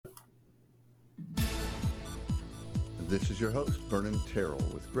This is your host, Vernon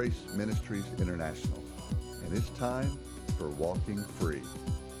with Grace Ministries International, and it's time for Walking Free.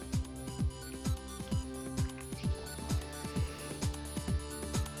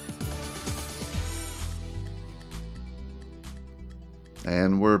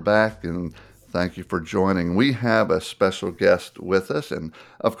 And we're back, and thank you for joining. We have a special guest with us, and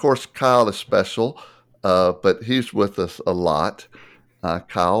of course, Kyle is special, but he's with us a lot.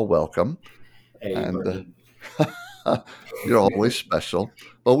 Kyle, welcome. Hey, And Vernon. you're always special.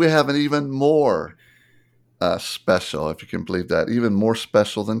 But we have an even more special, if you can believe that, even more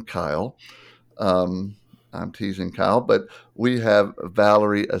special than Kyle. Um, I'm teasing Kyle, but we have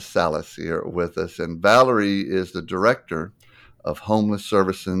Valerie Salas here with us. And Valerie is the director of homeless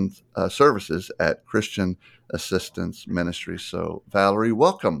services at Christian Assistance Ministry. So, Valerie,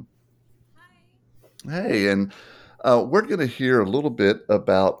 welcome. Hey, and we're going to hear a little bit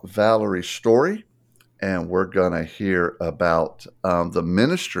about Valerie's story, and we're going to hear about the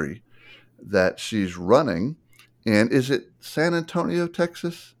ministry that she's running. And is it San Antonio,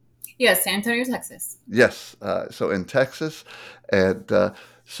 Texas? Yes, San Antonio, Texas. Yes. So in Texas. And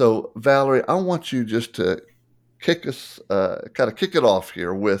so, Valerie, I want you just to kick it off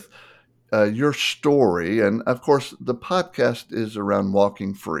here with your story. And of course, the podcast is around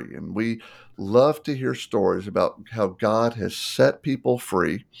walking free. And we love to hear stories about how God has set people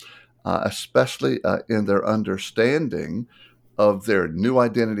free, especially in their understanding of their new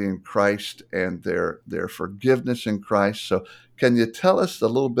identity in Christ and their forgiveness in Christ. So can you tell us a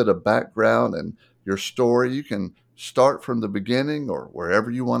little bit of background and your story? You can start from the beginning or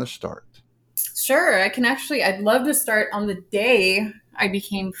wherever you want to start. Sure. I'd love to start on the day I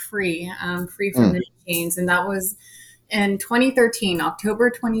became free from the chains. And that was in 2013,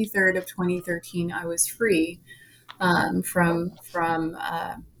 October 23rd of 2013, I was free from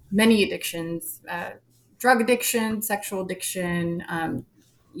many addictions, drug addiction, sexual addiction,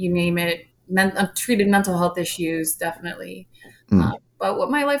 you name it, untreated mental health issues, definitely. But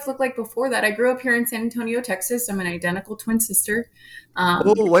what my life looked like before that, I grew up here in San Antonio, Texas. I'm an identical twin sister.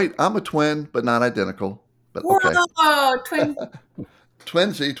 Oh, wait, I'm a twin, but not identical. But okay. Whoa, twin.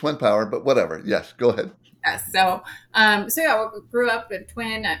 Twinsy, twin power, but whatever. Yes, go ahead. Yes. So yeah, we grew up a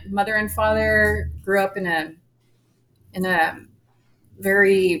twin, mother and father, grew up in a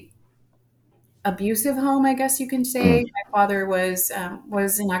very abusive home, I guess you can say. My father was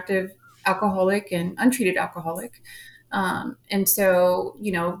an active alcoholic and untreated alcoholic. And so,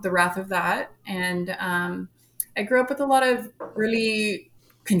 the wrath of that. And I grew up with a lot of really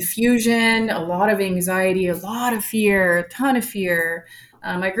confusion, a lot of anxiety, a lot of fear, a ton of fear.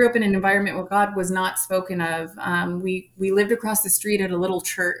 I grew up in an environment where God was not spoken of. We lived across the street at a little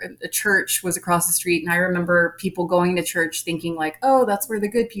church. A church was across the street, and I remember people going to church thinking like, "Oh, that's where the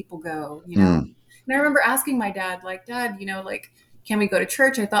good people go," And I remember asking my dad, like, "Dad, can we go to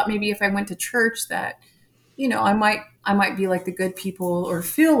church?" I thought maybe if I went to church that, I might be like the good people or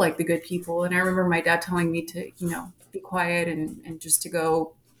feel like the good people. And I remember my dad telling me to, be quiet and just to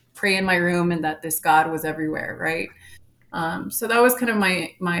go pray in my room and that this God was everywhere. Right. So that was kind of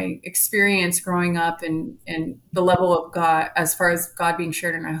my experience growing up and the level of God, as far as God being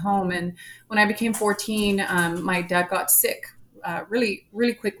shared in my home. And when I became 14, my dad got sick really,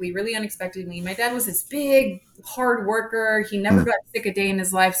 really quickly, really unexpectedly. My dad was this big, hard worker. He never got sick a day in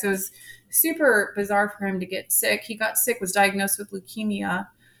his life. So it was super bizarre for him to get sick. He got sick, was diagnosed with leukemia,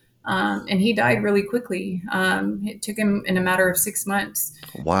 and he died really quickly. It took him in a matter of 6 months.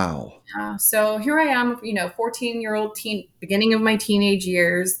 Wow. So here I am, 14-year-old teen, beginning of my teenage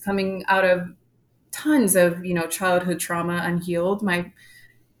years, coming out of tons of, childhood trauma unhealed.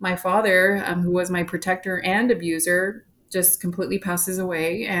 My father, who was my protector and abuser, just completely passes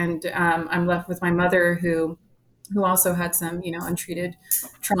away. And I'm left with my mother who also had some, untreated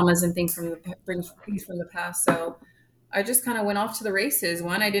traumas and things from the past. So I just kind of went off to the races.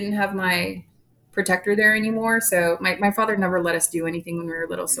 One, I didn't have my protector there anymore. So my father never let us do anything when we were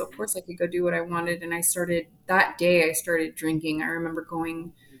little. So of course I could go do what I wanted. And I started drinking. I remember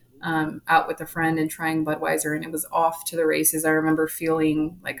going out with a friend and trying Budweiser, and it was off to the races. I remember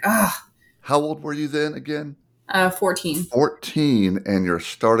feeling like, How old were you then again? 14. 14, and you're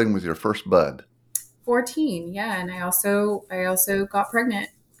starting with your first bud. 14, yeah. And I also got pregnant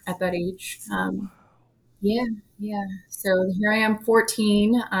at that age. Yeah. So here I am,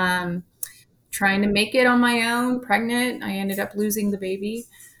 14, trying to make it on my own, pregnant. I ended up losing the baby,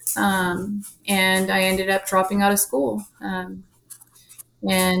 and I ended up dropping out of school. And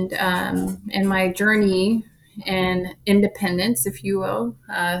my journey and independence, if you will,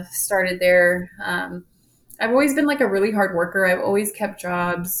 started there. I've always been like a really hard worker. I've always kept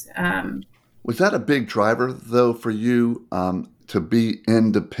jobs. Was that a big driver, though, for you to be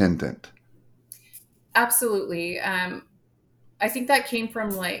independent? Absolutely. I think that came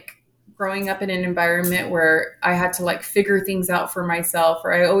from like growing up in an environment where I had to like figure things out for myself,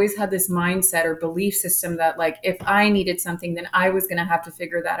 or I always had this mindset or belief system that like if I needed something, then I was going to have to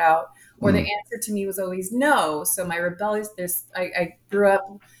figure that out. Or the Mm, answer to me was always no. So my rebellious, I grew up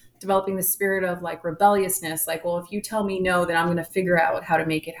developing the spirit of like rebelliousness. Like, well, if you tell me no, then I'm going to figure out how to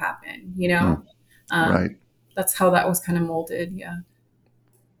make it happen. mm, right. Um, that's how that was kind of molded. Yeah.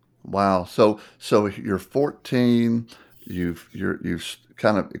 Wow. So you're 14. You've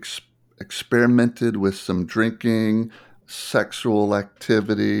kind of experimented with some drinking, sexual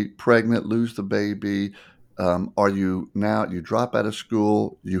activity, pregnant, lose the baby. Are you now? You drop out of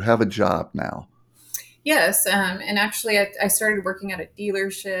school. You have a job now. Yes, and actually, I started working at a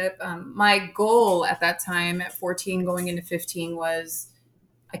dealership. My goal at that time, at 14, going into 15, was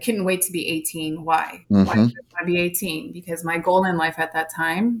I couldn't wait to be 18. Why? Why Hmm. did I want to be 18? Because my goal in life at that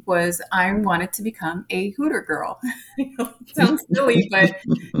time was I wanted to become a Hooter girl. It sounds silly, but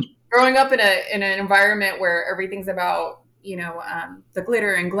growing up in an environment where everything's about the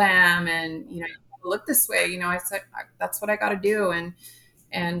glitter and glam, and look this way. I said that's what I got to do,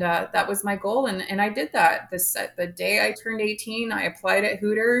 and that was my goal, and I did that. The day I turned 18, I applied at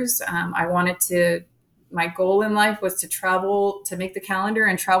Hooters. I wanted to. My goal in life was to travel, to make the calendar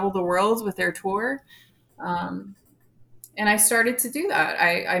and travel the world with their tour. Um, and I started to do that.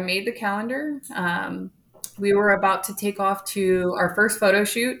 I made the calendar. We were about to take off to our first photo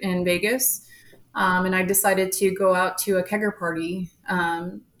shoot in Vegas, and I decided to go out to a kegger party.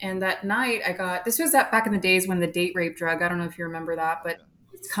 And that night, I got this was that back in the days when the date rape drug. I don't know if you remember that, but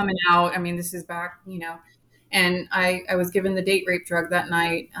it's coming out. I mean, this is back. And I was given the date rape drug that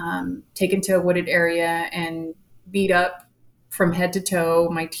night, taken to a wooded area and beat up from head to toe.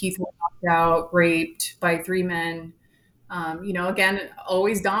 My teeth were knocked out, raped by three men. Again,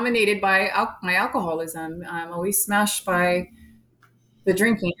 always dominated by my alcoholism. I'm always smashed by the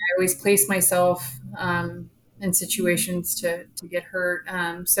drinking. I always place myself in situations to get hurt.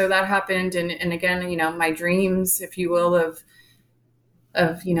 So that happened, and again, my dreams, if you will, of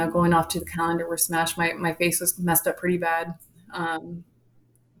going off to the calendar were smashed. My face was messed up pretty bad. Um,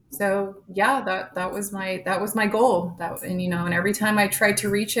 so yeah, that was my goal. And every time I tried to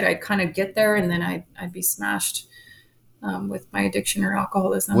reach it, I'd kind of get there, and then I'd be smashed with my addiction or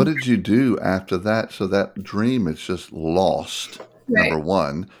What alcoholism. did you do after that? So that dream is just lost. Number Right.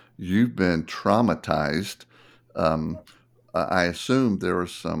 one, you've been traumatized. Um, I assume there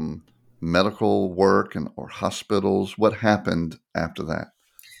was some medical work and or hospitals. What happened after that?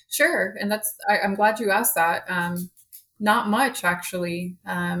 Sure, and I'm glad you asked that. Not much actually.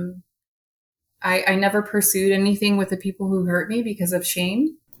 I never pursued anything with the people who hurt me because of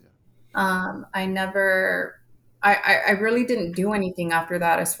shame. I never. I really didn't do anything after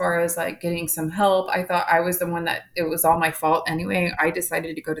that as far as like getting some help. I thought I was the one that it was all my fault anyway. I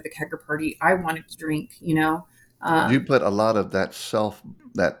decided to go to the kegger party. I wanted to drink. You Um, put a lot of that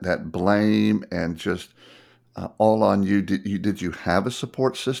that blame and just all on you. Did you have a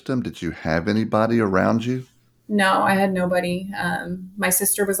support system? Did you have anybody around you? no, I had nobody. My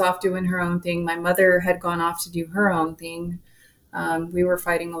sister was off doing her own thing. My mother had gone off to do her own thing. We were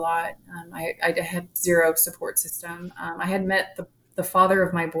fighting a lot. I had zero support system. I had met the father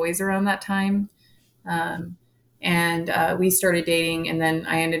of my boys around that time. Um, and we started dating, and then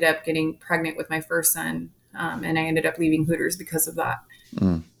I ended up getting pregnant with my first son. And I ended up leaving Hooters because of that.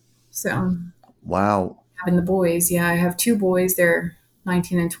 Mm, So wow. having the boys, yeah, I have two boys. They're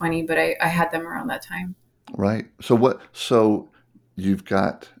 19 and 20, but I had them around that time. Right. So what? So you've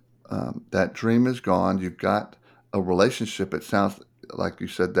got that dream is gone. You've got a relationship. It sounds like you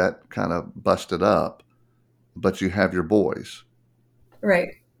said that kind of busted up, but you have your boys.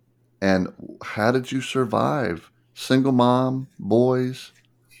 Right. And how did you survive? Single mom, boys.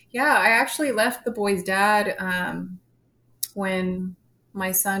 Yeah, I actually left the boys' dad when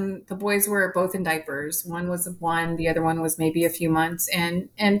the boys were both in diapers. One was one, the other one was maybe a few months, and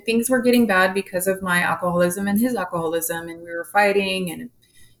things were getting bad because of my alcoholism and his alcoholism, and we were fighting, and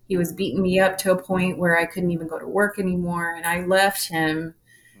he was beating me up to a point where I couldn't even go to work anymore, and I left him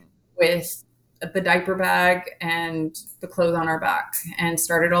with the diaper bag and the clothes on our back and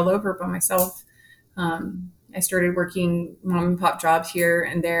started all over by myself. I started working mom and pop jobs here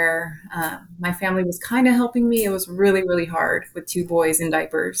and there. My family was kind of helping me. It was really, really hard with two boys in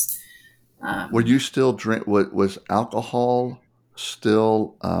diapers. Were Um, you still drink? Was alcohol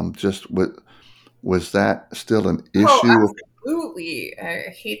still was that still an oh, issue? absolutely. I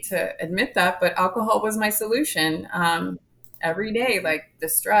hate to admit that, but alcohol was my solution. every day, like the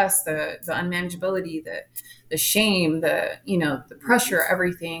stress, the unmanageability, the shame, the pressure,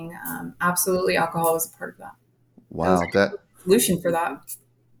 everything. Absolutely, alcohol was a part of that. It was Wow, that a solution for that.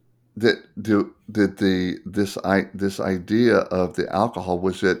 did this idea of the alcohol,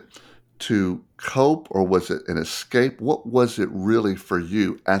 was it to cope or was it an escape? What was it really for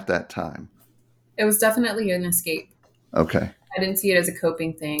you at that time? It was definitely an escape. Okay. I didn't see it as a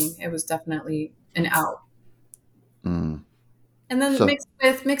coping thing. It was definitely an out. Mm. And then So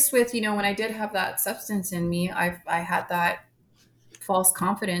mixed with, when I did have that substance in me, I had that false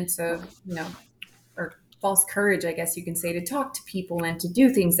confidence of, or false courage, I guess you can say, to talk to people and to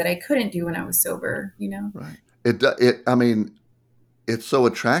do things that I couldn't do when I was sober. right. I mean, it's so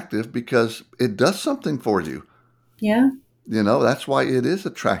attractive because it does something for you. Yeah. That's why it is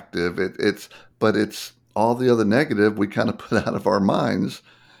attractive. But it's all the other negative we kind of put out of our minds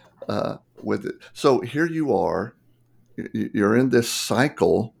with it. So here you are, you're in this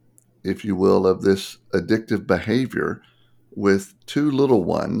cycle, if you will, of this addictive behavior with two little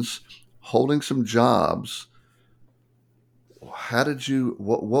ones, holding some jobs. How did you?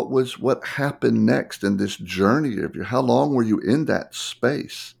 What happened next in this journey of you? How long were you in that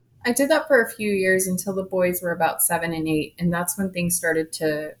space? I did that for a few years until the boys were about 7 and 8. And that's when things started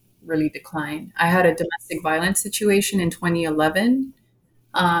to really decline. I had a domestic violence situation in 2011.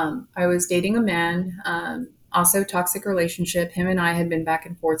 I was dating a man, also toxic relationship. Him and I had been back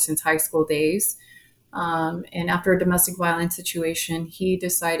and forth since high school days. And after a domestic violence situation, he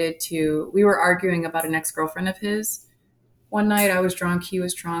decided we were arguing about an ex girlfriend of his. One night I was drunk, he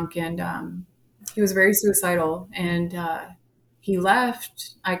was drunk, and he was very suicidal. And he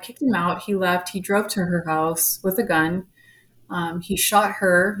left. I kicked him out. He left. He drove to her house with a gun. He shot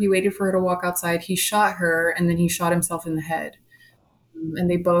her. He waited for her to walk outside. He shot her, and then he shot himself in the head. And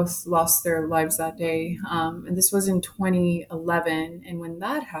they both lost their lives that day. And this was in 2011. And when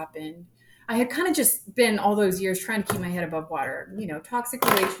that happened, I had kind of just been all those years trying to keep my head above water, toxic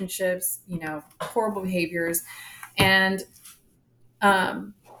relationships, horrible behaviors. And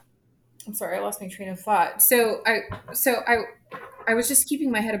um, I'm sorry, I lost my train of thought. So I was just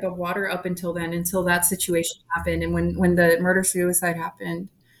keeping my head above water up until then, until that situation happened. And when the murder suicide happened,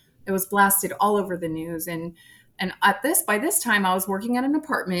 it was blasted all over the news. And by this time I was working at an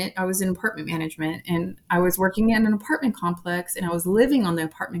apartment. I was in apartment management, and I was working in an apartment complex, and I was living on the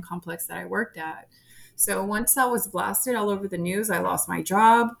apartment complex that I worked at. So once that was blasted all over the news, I lost my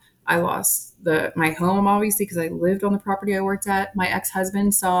job. I lost my home, obviously, because I lived on the property I worked at. My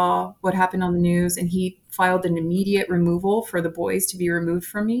ex-husband saw what happened on the news, and he filed an immediate removal for the boys to be removed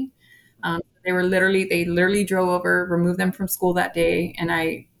from me. They literally drove over, removed them from school that day, and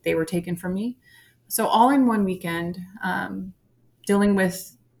they were taken from me. So all in one weekend, dealing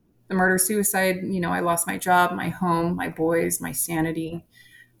with the murder suicide, I lost my job, my home, my boys, my sanity.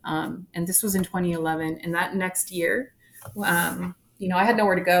 And this was in 2011. And that next year, I had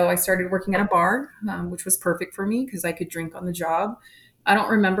nowhere to go. I started working at a bar, which was perfect for me because I could drink on the job. I don't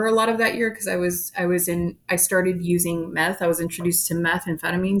remember a lot of that year because I started using meth. I was introduced to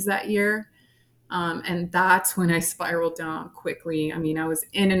methamphetamines that year. And that's when I spiraled down quickly. I mean, I was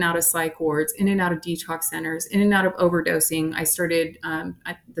in and out of psych wards, in and out of detox centers, in and out of overdosing.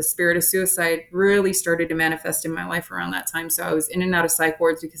 The spirit of suicide really started to manifest in my life around that time. So I was in and out of psych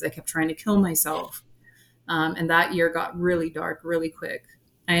wards because I kept trying to kill myself. And that year got really dark really quick.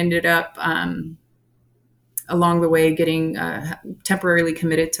 I ended up along the way getting temporarily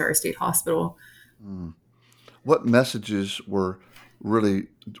committed to our state hospital. Mm. What messages were really,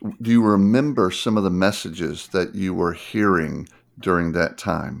 do you remember some of the messages that you were hearing during that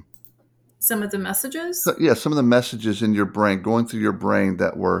time? Some of the So, messages. yeah, some of the messages in your brain, going through your brain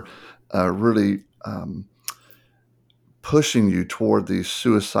that were really pushing you toward these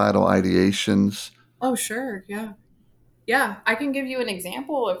suicidal ideations. Oh, sure. Yeah. Yeah, I can give you an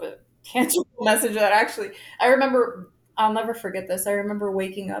example of a tangible message that actually I remember. I'll never forget this. I remember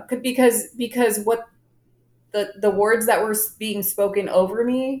waking up because what the words that were being spoken over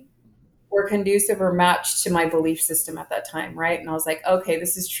me were conducive or matched to my belief system at that time, right? And I was like, okay,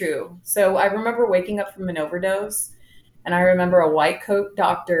 this is true. So I remember waking up from an overdose, and I remember a white coat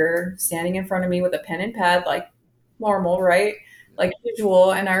doctor standing in front of me with a pen and pad, like normal, right? Like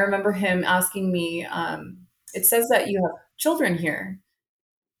usual. And I remember him asking me, it says that you have children here.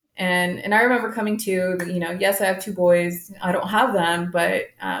 And I remember coming to, yes, I have two boys. I don't have them, but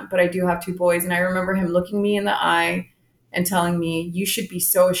I do have two boys. And I remember him looking me in the eye and telling me, "You should be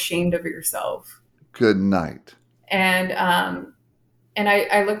so ashamed of yourself." Good night. And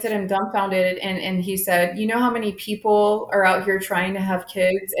I looked at him dumbfounded, and he said, "You know how many people are out here trying to have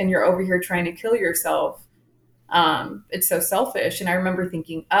kids, and you're over here trying to kill yourself." It's so selfish. And I remember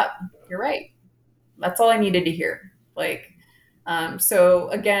thinking, up, you're right. That's all I needed to hear. Like, so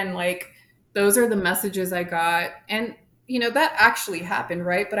again, like those are the messages I got. And, that actually happened,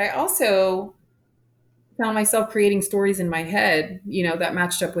 right? But I also found myself creating stories in my head, that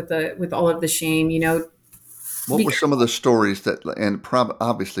matched up with all of the shame, What were because some of the stories that, and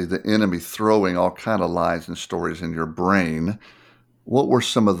obviously the enemy throwing all kind of lies and stories in your brain? What were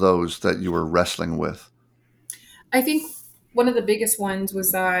some of those that you were wrestling with? I think one of the biggest ones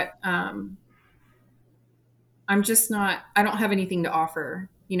was that I'm just not, I don't have anything to offer.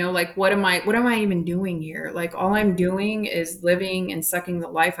 Like what am I even doing here? Like all I'm doing is living and sucking the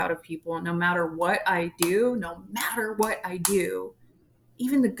life out of people. And no matter what I do,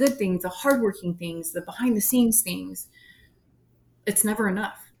 even the good things, the hardworking things, the behind the scenes things, it's never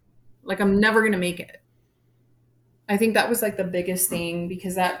enough. Like I'm never going to make it. I think that was like the biggest thing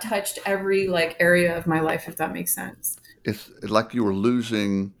because that touched every like area of my life, if that makes sense. It's like you were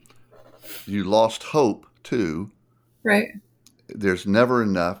losing, you lost hope too. Right. There's never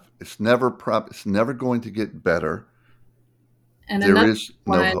enough. It's never going to get better. And There another is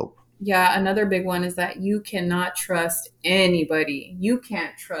no one, hope. yeah, another big one is that you cannot trust anybody. You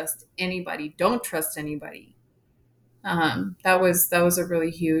can't trust anybody. Don't trust anybody. That was a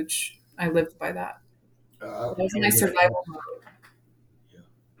really huge. I lived by that. That was I my was going to survival mode. yeah.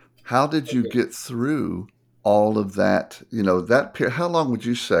 How did you Okay. get through all of that? That period. How long would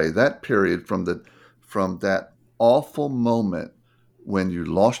you say that period from that awful moment when you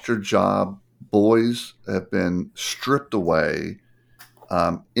lost your job, boys have been stripped away,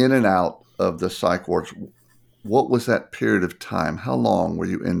 in and out of the psych wards? What was that period of time? How long were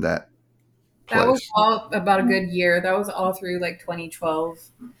you in that That was place? all about a good year. That was all through like 2012.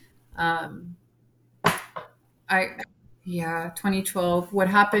 Um, I Yeah, 2012. What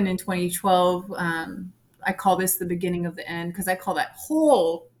happened in 2012? I call this the beginning of the end because I call that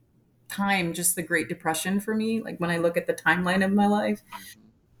whole time just the Great Depression for me. Like when I look at the timeline of my life,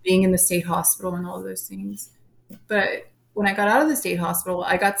 being in the state hospital and all of those things. But when I got out of the state hospital,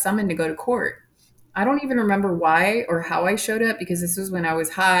 I got summoned to go to court. I don't even remember why or how I showed up because this was when I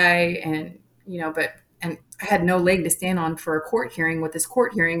was high and, but, and I had no leg to stand on for a court hearing. What this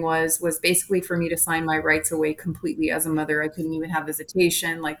court hearing was basically for me to sign my rights away completely as a mother. I couldn't even have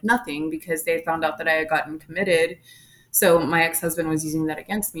visitation, like nothing, because they had found out that I had gotten committed. So my ex-husband was using that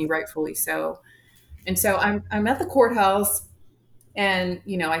against me, rightfully so. And so I'm at the courthouse and,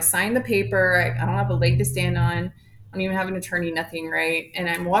 I signed the paper. I don't have a leg to stand on. I don't even have an attorney, nothing, right? And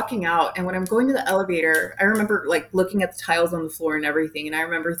I'm walking out. And when I'm going to the elevator, I remember like looking at the tiles on the floor and everything. And I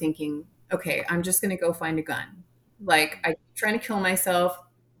remember thinking, okay, I'm just going to go find a gun. Like I keep trying to kill myself.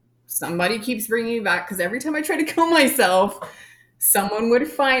 Somebody keeps bringing me back because every time I try to kill myself, someone would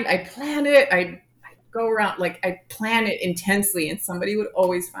find, I plan it. I go around, like I plan it intensely and somebody would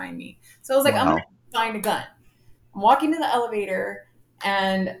always find me. So I was like, I'm going Wow. to find a gun. I'm walking to the elevator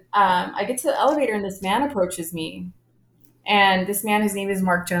and I get to the elevator and this man approaches me. And this man, his name is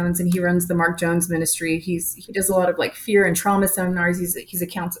Mark Jones, and he runs the Mark Jones Ministry. He does a lot of like fear and trauma seminars. He's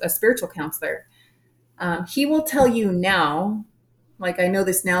a spiritual counselor. He will tell you now, like I know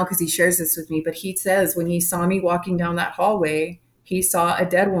this now because he shares this with me. But he says when he saw me walking down that hallway, he saw a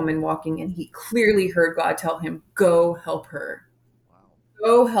dead woman walking, and he clearly heard God tell him, "Go help her. Wow.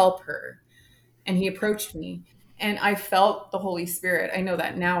 Go help her." And he approached me and I felt the Holy Spirit. I know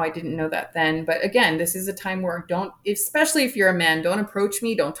that now. I didn't know that then. But again, this is a time where don't, especially if you're a man, don't approach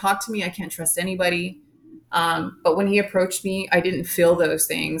me. Don't talk to me. I can't trust anybody. But when he approached me, I didn't feel those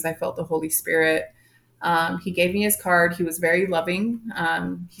things. I felt the Holy Spirit. He gave me his card. He was very loving.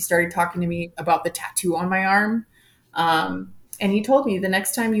 He started talking to me about the tattoo on my arm. And he told me the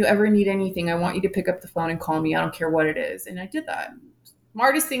next time you ever need anything, I want you to pick up the phone and call me. I don't care what it is. And I did that.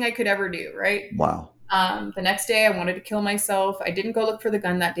 Smartest thing I could ever do, right? Wow. The next day, I wanted to kill myself. I didn't go look for the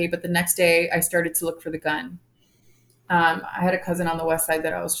gun that day, but the next day, I started to look for the gun. I had a cousin on the west side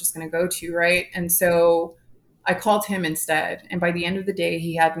that I was just going to go to, right? And so I called him instead. And by the end of the day,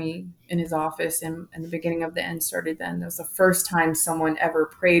 he had me in his office, and the beginning of the end started then. It was the first time someone ever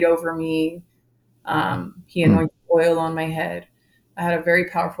prayed over me. He Hmm. anointed oil on my head. I had a very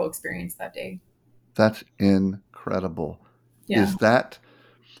powerful experience that day. That's incredible. Yeah. Is that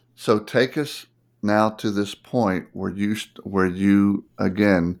so? Take us now to this point where you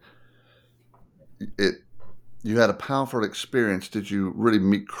again it you had a powerful experience. Did you really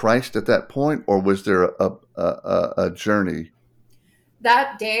meet Christ at that point, or was there a journey?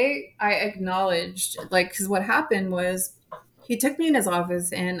 That day I acknowledged, like, because what happened was he took me in his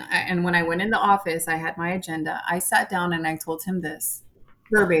office, and when I went in the office, I had my agenda. I sat down and I told him this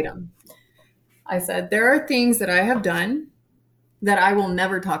verbatim. I said, there are things that I have done that I will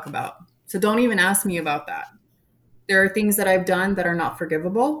never talk about. So don't even ask me about that. There are things that I've done that are not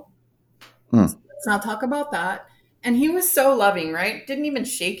forgivable. Hmm. So let's not talk about that. And he was so loving, right? Didn't even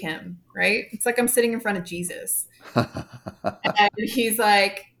shake him, right? It's like I'm sitting in front of Jesus. And he's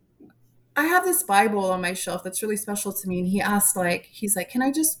like, I have this Bible on my shelf that's really special to me. And he asked, like, he's like, can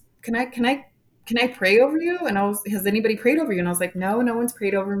I pray over you? And I was, has anybody prayed over you? And I was like, no, no one's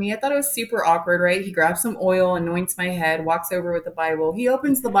prayed over me. I thought it was super awkward, right? He grabs some oil, anoints my head, walks over with the Bible. He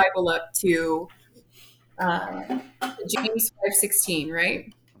opens the Bible up to uh, James 5:16,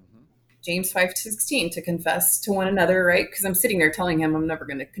 right? James 5:16 to confess to one another, right? Because I'm sitting there telling him I'm never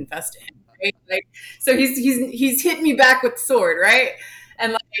going to confess to him, right? Like, so he's hit me back with the sword, right?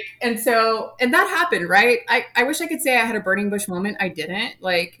 And like, and that happened, right? I wish I could say I had a burning bush moment. I didn't.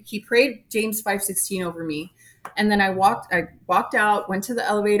 Like, he prayed James 5:16 over me, and then I walked out, went to the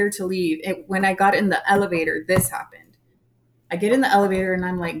elevator to leave. And when I got in the elevator, this happened. I get in the elevator and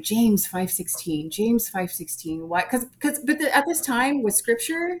I'm like, James 5:16, James 5:16. Why? At this time with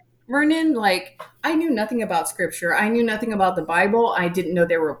scripture, Vernon, like, I knew nothing about scripture. I knew nothing about the Bible. I didn't know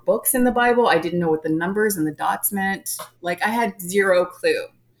there were books in the Bible. I didn't know what the numbers and the dots meant. Like, I had zero clue.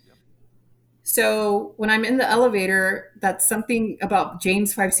 So when I'm in the elevator, that's something about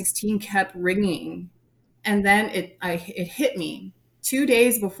James 5:16 kept ringing. And then it hit me 2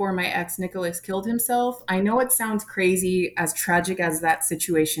 days before my ex Nicholas killed himself. I know it sounds crazy, as tragic as that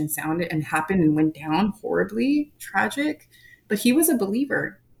situation sounded and happened and went down, horribly tragic, but he was a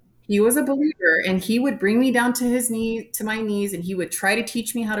believer. He was a believer, and he would bring me down to my knees, and he would try to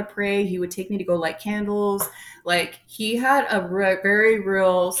teach me how to pray. He would take me to go light candles. Like, he had a very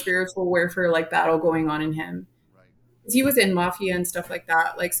real spiritual warfare like battle going on in him. He was in mafia and stuff like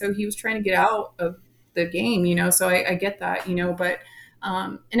that. Like, so he was trying to get out of the game, you know. So I get that, you know. But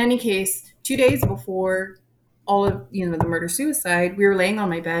in any case, 2 days before all of the murder suicide, we were laying on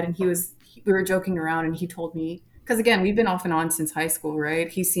my bed, and we were joking around, and he told me, because again, we've been off and on since high school, right?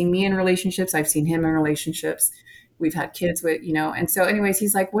 He's seen me in relationships, I've seen him in relationships. We've had kids with, and so anyways,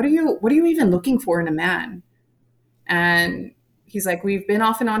 he's like, what are you even looking for in a man? And he's like, we've been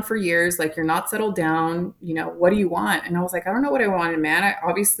off and on for years. Like, you're not settled down. What do you want? And I was like, I don't know what I want in a man.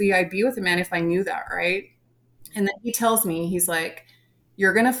 Obviously, I'd be with a man if I knew that, right? And then he tells me, he's like,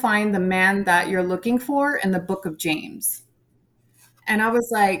 you're going to find the man that you're looking for in the book of James. And I was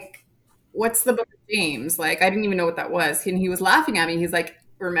like, what's the book of James? Like, I didn't even know what that was. And he was laughing at me. He's like,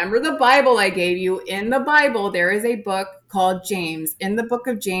 remember the Bible I gave you? In the Bible, there is a book called James. In the book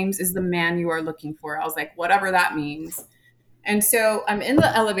of James is the man you are looking for. I was like, whatever that means. And so I'm in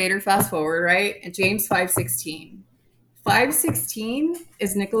the elevator, fast forward, right? And James 5:16. 5:16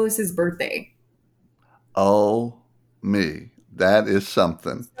 is Nicholas's birthday. Oh, me. That is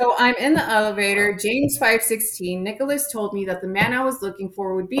something. So I'm in the elevator, James 5:16. Nicholas told me that the man I was looking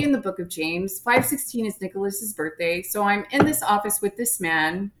for would be in the book of James. 5:16 is Nicholas's birthday. So I'm in this office with this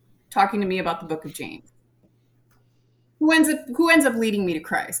man talking to me about the book of James. Who ends up leading me to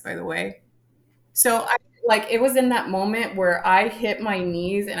Christ, by the way. So it was in that moment where I hit my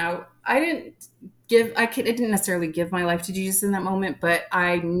knees, and I didn't necessarily give my life to Jesus in that moment, but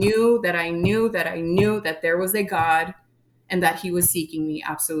I knew that I knew that I knew that there was a God and that he was seeking me.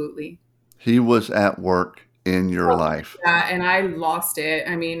 Absolutely. He was at work in your life. Yeah, and I lost it.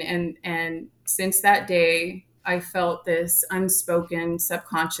 I mean, and since that day, I felt this unspoken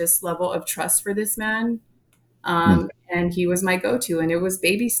subconscious level of trust for this man. Hmm. And he was my go-to, and it was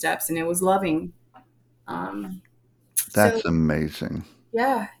baby steps, and it was loving. Um, so That's amazing.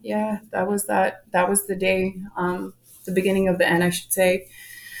 yeah, yeah, that was the day, the beginning of the end, I should say.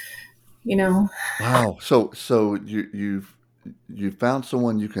 You know, Wow. So you found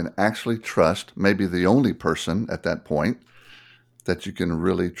someone you can actually trust, maybe the only person at that point that you can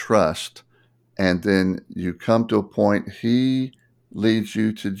really trust. And then you come to a point, he leads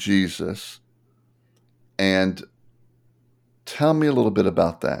you to Jesus. And tell me a little bit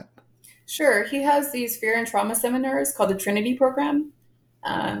about that. sure, he has these fear and trauma seminars called the Trinity Program.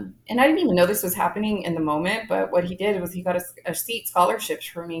 And I didn't even know this was happening in the moment, but what he did was he got a seat scholarships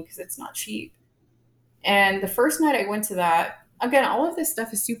for me because it's not cheap. And the first night I went to that, again, all of this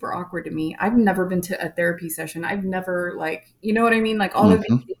stuff is super awkward to me. I've never been to a therapy session. I've never, like, you know what I mean? Like, all of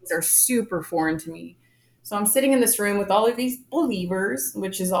Hmm. these things are super foreign to me. So I'm sitting in this room with all of these believers,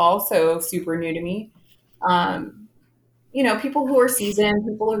 which is also super new to me. Um, People who are seasoned,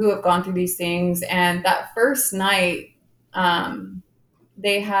 people who have gone through these things. And that first night, um,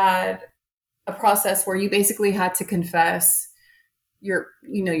 they had a process where you basically had to confess your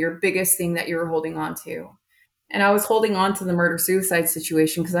biggest thing that you were holding on to. And I was holding on to the murder suicide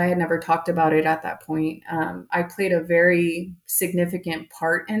situation because I had never talked about it at that point. I played a very significant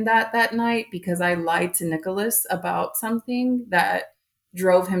part in that night because I lied to Nicholas about something that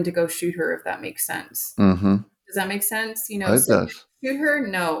drove him to go shoot her, if that makes sense. Mm-hmm. Does that make sense? It So does. shoot her?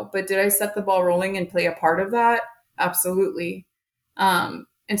 No. But did I set the ball rolling and play a part of that? Absolutely.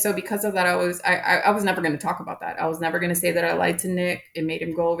 And so because of that, I was never going to talk about that. I was never going to say that I lied to Nick. It made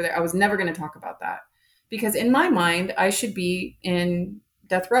him go over there. I was never going to talk about that because in my mind, I should be in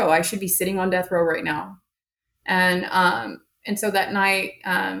death row. I should be sitting on death row right now. And so that night,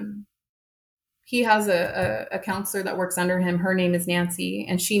 he has a counselor that works under him. Her name is Nancy,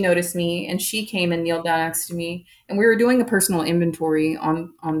 and she noticed me, and she came and kneeled down next to me, and we were doing a personal inventory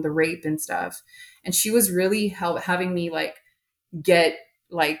on the rape and stuff, and she was really having me like get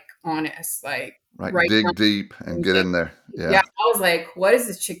like honest, like Right. right Dig down deep and and get get, in there. yeah. Yeah. I was like, what is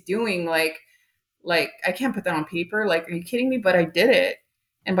this chick doing? Like I can't put that on paper. Like, are you kidding me? But I did it,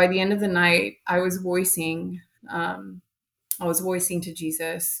 and by the end of the night, um, I was voicing to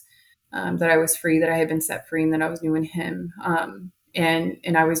Jesus that I was free, that I had been set free, and that I was new in Him.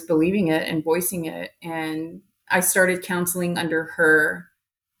 And I was believing it and voicing it. And I started counseling under her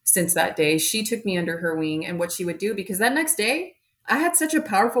since that day. She took me under her wing, and what she would do, because that next day, I had such a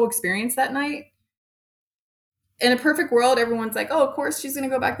powerful experience that night. In a perfect world, everyone's like, oh, of course she's going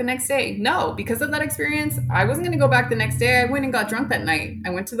to go back the next day. No, because of that experience, I wasn't going to go back the next day. I went and got drunk that night.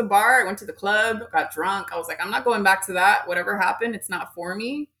 I went to the bar, I went to the club, got drunk. I was like, I'm not going back to that. Whatever happened, it's not for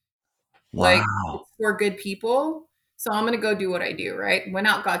me. Like, Wow. it's for good people. So I'm going to go do what I do, right? Went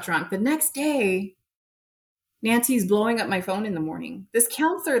out, got drunk. The next day, Nancy's blowing up my phone in the morning. This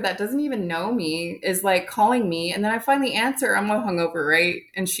counselor that doesn't even know me is like calling me. And then I finally answer. I'm all hungover, right?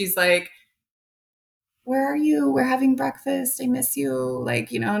 And she's like, where are you? We're having breakfast. I miss you.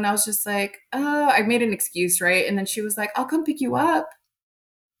 Like, and I was just like, oh, I made an excuse, right? And then she was like, I'll come pick you up.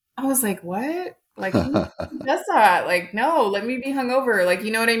 I was like, what? Like, who does that? Like, no, let me be hungover. Like,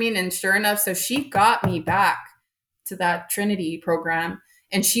 you know what I mean? And sure enough, so she got me back to that Trinity program,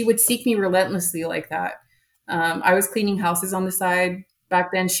 and she would seek me relentlessly like that. I was cleaning houses on the side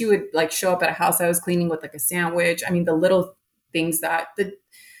back then. She would like show up at a house I was cleaning with like a sandwich. I mean, the little things the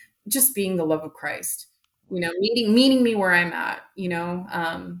just being the love of Christ, meeting me where I'm at,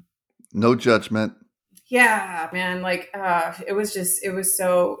 No judgment. yeah, man, like it was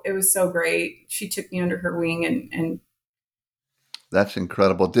so great. She took me under her wing and That's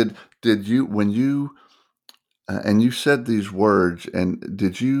incredible. Did you when you and you said these words, and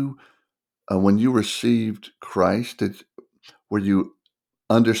did you when you received Christ, were you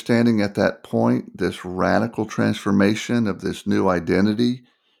understanding at that point this radical transformation of this new identity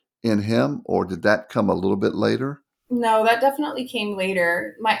in Him, or did that come a little bit later? no, that definitely came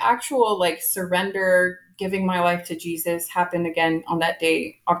later. My actual like surrender, giving my life to Jesus happened again on that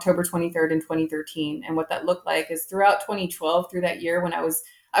day, October 23rd in 2013. And what that looked like is throughout 2012, through that year when I was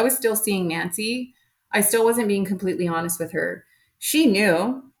still seeing Nancy, I still wasn't being completely honest with her. She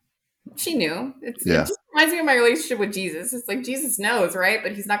knew. She knew. It Yeah. just reminds me of my relationship with Jesus. It's like Jesus knows, right?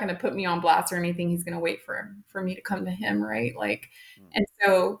 But he's not going to put me on blast or anything. He's going to wait for me to come to him, right? Like, and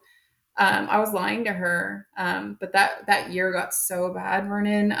so I was lying to her, but that year got so bad,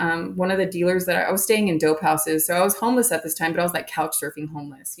 Vernon. One of the dealers that I was staying in dope houses, so I was homeless at this time, but I was like couch surfing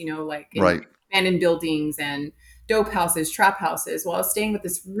homeless, like in Right. abandoned buildings and dope houses, trap houses. Well, I was staying with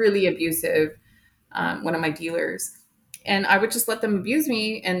this really abusive one of my dealers. And I would just let them abuse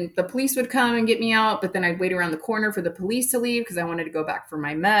me, and the police would come and get me out. But then I'd wait around the corner for the police to leave because I wanted to go back for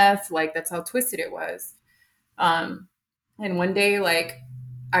my meth. Like, that's how twisted it was. Um, and one day, like,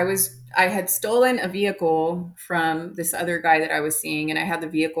 I had stolen a vehicle from this other guy that I was seeing, and I had the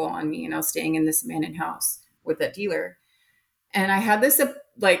vehicle on me, and I was staying in this abandoned house with that dealer. And I had this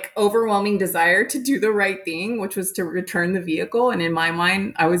like overwhelming desire to do the right thing, which was to return the vehicle. And in my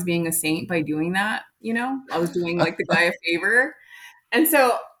mind, I was being a saint by doing that. I was doing like the guy a favor. And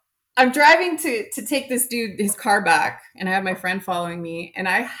so I'm driving to take this dude his car back, and I had my friend following me, and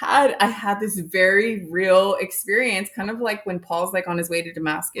I had this very real experience, kind of like when Paul's like on his way to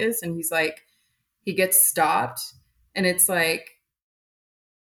Damascus, and he's like he gets stopped, and it's like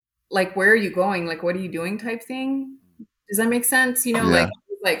where are you going? Like what are you doing? Type thing. Does that make sense? Like Yeah.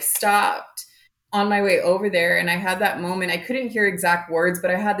 like stopped on my way over there, and I had that moment. I couldn't hear exact words,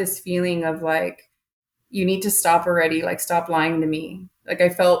 but I had this feeling of like you need to stop already, like stop lying to me. Like I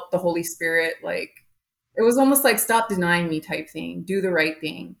felt the Holy Spirit, like it was almost like stop denying me type thing, do the right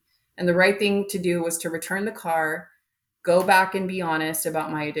thing. And the right thing to do was to return the car, go back and be honest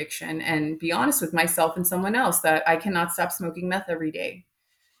about my addiction, and be honest with myself and someone else that I cannot stop smoking meth every day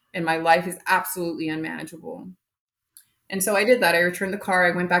and my life is absolutely unmanageable. And so I did that. I returned the car.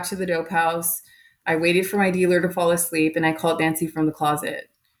 I went back to the dope house. I waited for my dealer to fall asleep, and I called Nancy from the closet.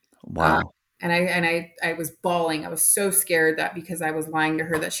 Um, Wow. and I was bawling. I was so scared that because I was lying to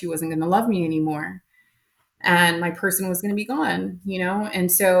her that she wasn't going to love me anymore, and my person was going to be gone.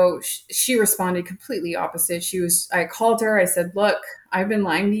 And so she responded completely opposite. I called her. I said, "Look, I've been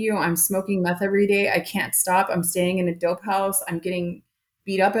lying to you. I'm smoking meth every day. I can't stop. I'm staying in a dope house. I'm getting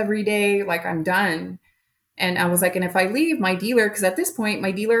beat up every day. Like, I'm done." And I was like, and if I leave my dealer, because at this point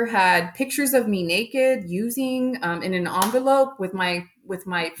my dealer had pictures of me naked using in an envelope with my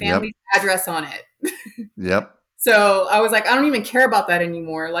Yep. family's address on it. Yep. So I was like, I don't even care about that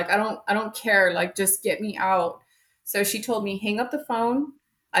anymore. Like, I don't care. Like, just get me out. So she told me, hang up the phone.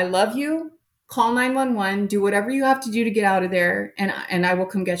 I love you. Call 911. Do whatever you have to do to get out of there, and I will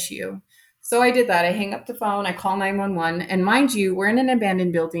come get you. So I did that. I hang up the phone. I call 911. And mind you, we're in an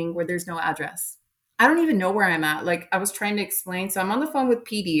abandoned building where there's no address. I don't even know where I'm at. Like, I was trying to explain. So I'm on the phone with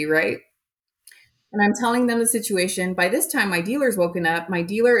PD, right? And I'm telling them the situation. By this time, my dealer's woken up. My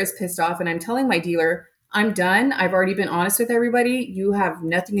dealer is pissed off, and I'm telling my dealer, I'm done. I've already been honest with everybody. You have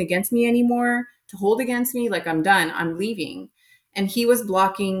nothing against me anymore to hold against me. Like, I'm done. I'm leaving. And he was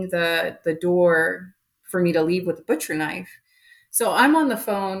blocking the door for me to leave with a butcher knife. So I'm on the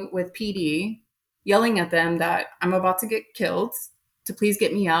phone with PD, yelling at them that I'm about to get killed, to please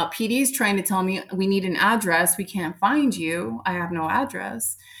get me out. PD is trying to tell me we need an address. We can't find you. I have no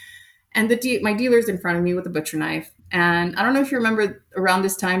address. And my dealer's in front of me with a butcher knife. And I don't know if you remember around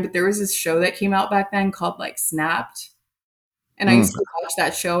this time, but there was this show that came out back then called like Snapped. And I Mm. used to watch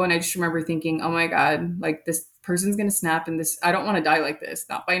that show, and I just remember thinking, oh my God, like, this person's gonna snap, and I don't want to die like this,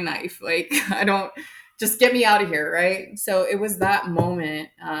 not by knife. Like, I don't, just get me out of here, right? So it was that moment.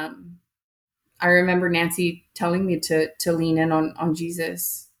 I remember Nancy telling me to lean in on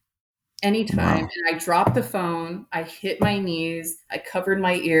Jesus anytime. Wow. And I dropped the phone. I hit my knees. I covered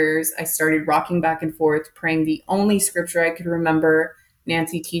my ears. I started rocking back and forth, praying the only scripture I could remember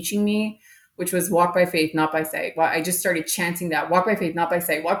Nancy teaching me, which was walk by faith, not by sight. Well, I just started chanting that, walk by faith, not by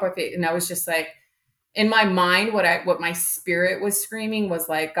sight, walk by faith. And I was just like, in my mind, what my spirit was screaming was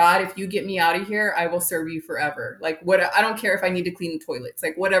like, God, if you get me out of here, I will serve you forever. Like, what, I don't care if I need to clean the toilets,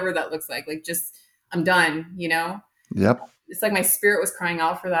 like whatever that looks like just, I'm done. Yep. It's like my spirit was crying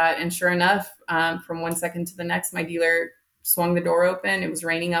out for that. And sure enough, from one second to the next, my dealer swung the door open. It was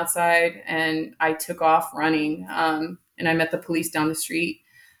raining outside, and I took off running. And I met the police down the street.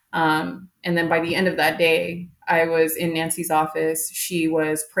 And then by the end of that day, I was in Nancy's office. She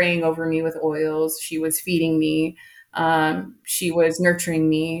was praying over me with oils. She was feeding me. She was nurturing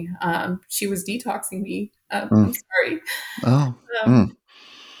me. She was detoxing me. Mm. I'm sorry. Oh. Um, Mm.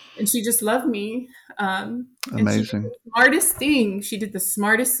 and she just loved me. And she did Amazing. the smartest thing. She did the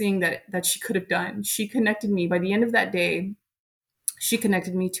smartest thing that she could have done. She connected me. By the end of that day, she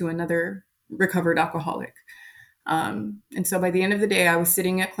connected me to another recovered alcoholic. And so by the end of the day, I was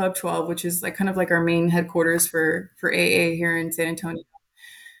sitting at Club 12, which is like kind of like our main headquarters for AA here in San Antonio.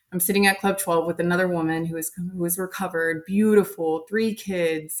 I'm sitting at Club 12 with another woman who is recovered, beautiful, 3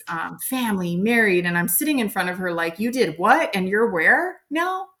 kids, family, married, and I'm sitting in front of her like, you did what? And you're where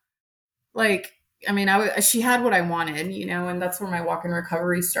now? Like, I mean, she had what I wanted, and that's where my walk in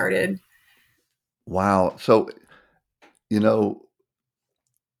recovery started. Wow. So, you know,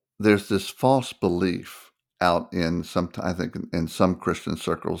 there's this false belief out in I think in some Christian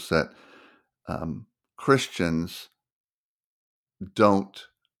circles that Christians don't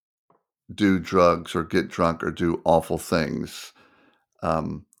do drugs or get drunk or do awful things.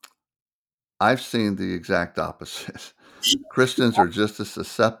 Um, I've seen the exact opposite. Christians are just as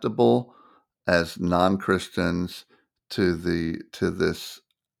susceptible as non-Christians to this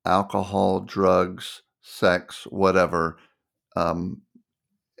alcohol, drugs, sex, whatever, um,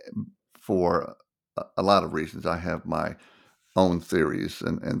 for a lot of reasons. I have my own theories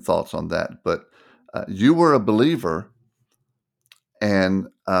and thoughts on that. But you were a believer, and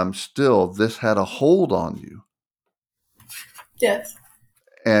still this had a hold on you, Yes.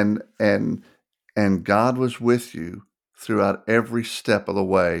 and and God was with you throughout every step of the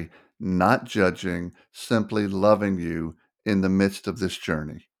way, not judging, simply loving you in the midst of this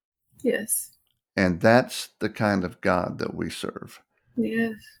journey. Yes. And that's the kind of God that we serve.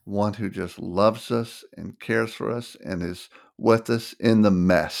 Yes. One who just loves us and cares for us and is with us in the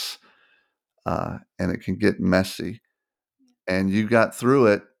mess. And it can get messy. And you got through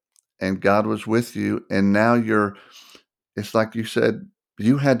it, and God was with you. And now it's like you said,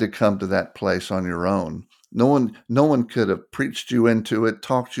 you had to come to that place on your own. No one could have preached you into it,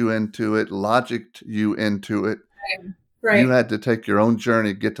 talked you into it, logicked you into it. You Right. had to take your own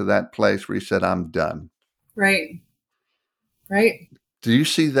journey, get to that place where you said, I'm done. Right. Right. Do you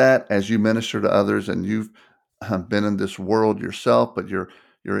see that as you minister to others and you've been in this world yourself, but you're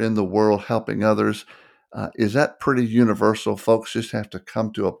in the world helping others? Is that pretty universal? Folks just have to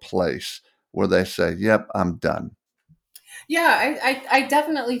come to a place where they say, "Yep, I'm done." Yeah, I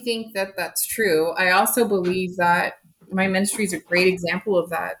definitely think that that's true. I also believe that my ministry is a great example of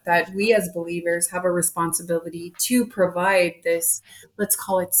that, that we as believers have a responsibility to provide this, let's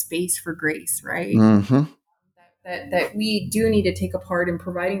call it space for grace, right? Hmm. That we do need to take a part in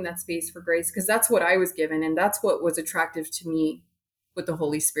providing that space for grace, because that's what I was given, and that's what was attractive to me with the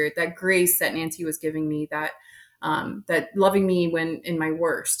Holy Spirit, that grace that Nancy was giving me, that that loving me when in my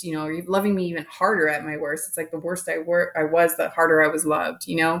worst, loving me even harder at my worst. It's like the worst I was, the harder I was loved.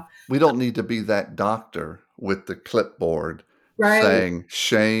 We don't need to be that doctor with the clipboard Right. saying,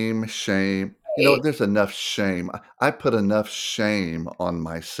 "Shame, shame." Right. There's enough shame. I put enough shame on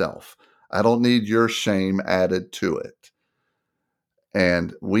myself. I don't need your shame added to it.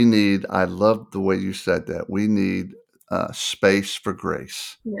 And I love the way you said that. We need space for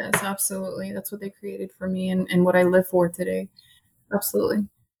grace. Yes, absolutely. That's what they created for me, and what I live for today. Absolutely.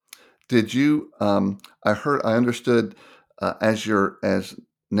 Did you, I understood as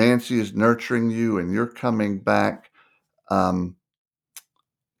Nancy is nurturing you and you're coming back, um,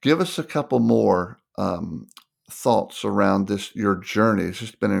 give us a couple more thoughts around your journey. It's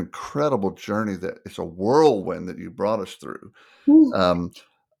just been an incredible journey that it's a whirlwind that you brought us through, Ooh. um,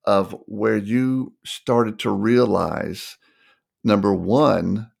 of where you started to realize, number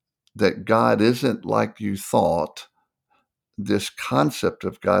one, that God isn't like you thought, this concept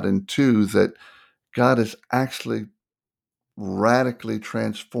of God, and two, that God has actually radically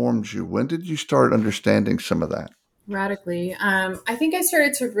transformed you. When did you start understanding some of that? Radically. I think I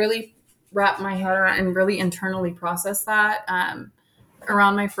started to really wrap my head around and really internally process that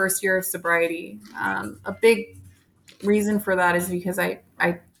around my first year of sobriety. A big reason for that is because I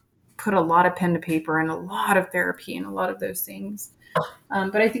put a lot of pen to paper and a lot of therapy and a lot of those things.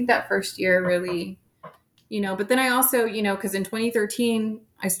 But I think that first year really, but then I also, because in 2013,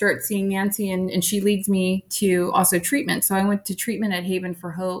 I start seeing Nancy, and she leads me to also treatment. So I went to treatment at Haven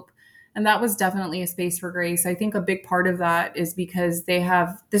for Hope. And that was definitely a space for grace. I think a big part of that is because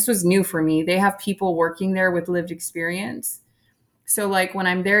this was new for me. They have people working there with lived experience. So, like, when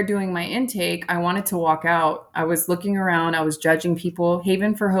I'm there doing my intake, I wanted to walk out. I was looking around, I was judging people.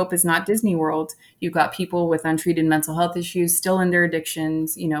 Haven for Hope is not Disney World. You've got people with untreated mental health issues, still in their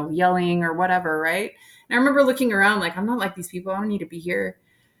addictions, yelling or whatever, right? And I remember looking around like, I'm not like these people. I don't need to be here.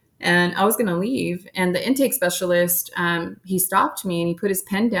 And I was going to leave. And the intake specialist, he stopped me and he put his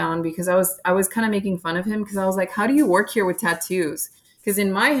pen down, because I was kind of making fun of him, because I was like, how do you work here with tattoos? Because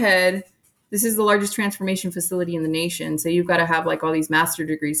in my head, this is the largest transformation facility in the nation. So you've got to have like all these master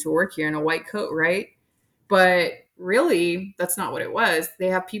degrees to work here in a white coat, right? But really, that's not what it was. They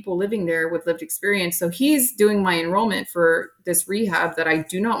have people living there with lived experience. So he's doing my enrollment for this rehab that I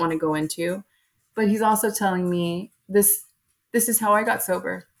do not want to go into. But he's also telling me this is how I got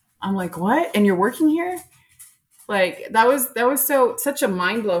sober. I'm like, what? And you're working here? Like, that was such a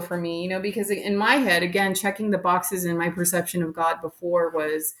mind blow for me, because in my head, again, checking the boxes in my perception of God before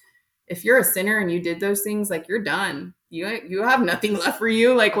was, if you're a sinner and you did those things, like, you're done. You have nothing left for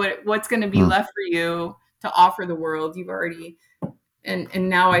you. Like, what's going to be Hmm. left for you to offer the world? You've already, and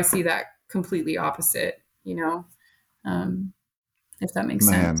now I see that completely opposite, um, if that makes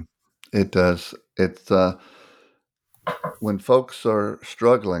sense. Man, it does. It's when folks are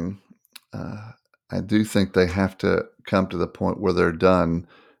struggling, uh, I do think they have to come to the point where they're done.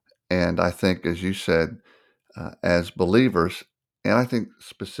 And I think, as you said, as believers, and I think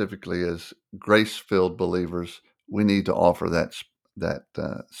specifically as grace-filled believers, we need to offer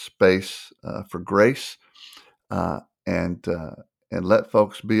that space for grace, uh, and and let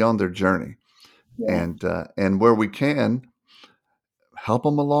folks be on their journey, Yeah. and where we can, help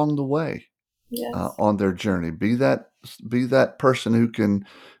them along the way Yes. on their journey. Be that person who can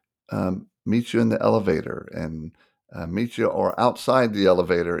meet you in the elevator and meet you or outside the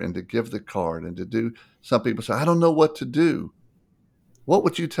elevator, and to give the card and to do. Some people say, "I don't know what to do." What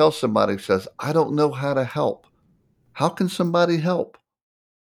would you tell somebody who says, "I don't know how to help"? How can somebody help?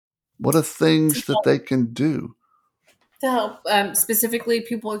 What are things that they can do? To help, specifically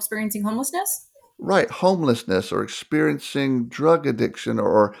people experiencing homelessness. Right, homelessness or experiencing drug addiction,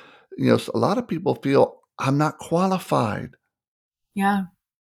 or a lot of people feel, "I'm not qualified." Yeah.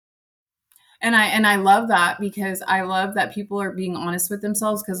 And I love that, because I love that people are being honest with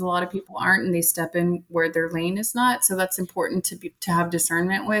themselves, because a lot of people aren't, and they step in where their lane is not. So that's important to have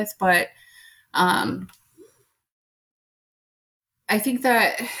discernment with. But um, I think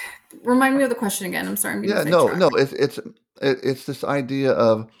that, remind me of the question again. I'm sorry, I'm getting Yeah, no, no, sidetracked. it's this idea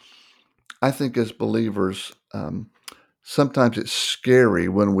of, I think as believers, sometimes it's scary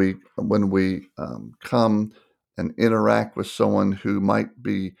when we come and interact with someone who might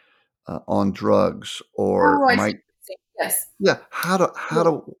be on drugs or Oh, I see might. what you're saying. Yes. Yeah, how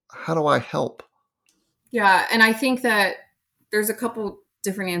do I help? Yeah, and I think that there's a couple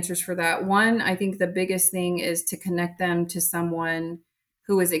different answers for that. One, I think the biggest thing is to connect them to someone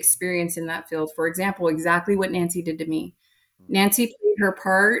who is experienced in that field. For example, exactly what Nancy did to me. Nancy played her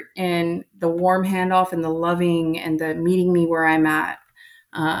part in the warm handoff and the loving and the meeting me where I'm at.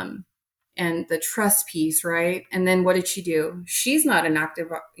 Um, and the trust piece, right? And then what did she do? She's not an active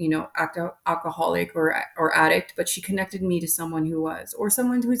alcoholic or addict, but she connected me to someone who was, or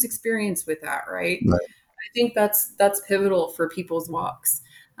someone who's experienced with that, right? Right. I think that's pivotal for people's walks,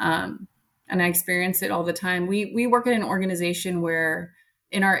 um, and I experience it all the time. We work at an organization where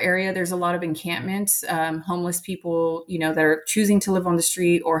in our area there's a lot of encampments, homeless people, that are choosing to live on the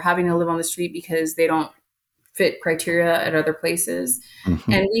street or having to live on the street because they don't fit criteria at other places.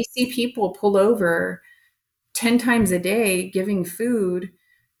 Mhm. And we see people pull over 10 times a day giving food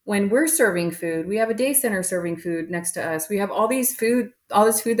when we're serving food. We have a day center serving food next to us. We have all this food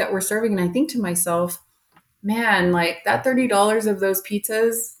that we're serving. And I think to myself, man, like that $30 of those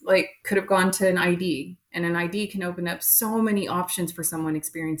pizzas like could have gone to an ID, and an ID can open up so many options for someone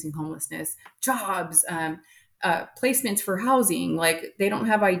experiencing homelessness, jobs, placements for housing. Like they don't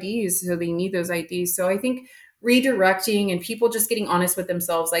have IDs, so they need those IDs. So I think redirecting and people just getting honest with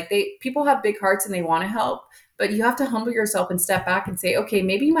themselves, like people have big hearts and they want to help, but you have to humble yourself and step back and say, okay,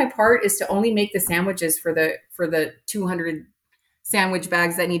 maybe my part is to only make the sandwiches for the 200 sandwich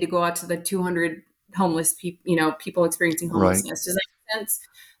bags that need to go out to the 200 homeless people, people experiencing Right, homelessness. Does that make sense?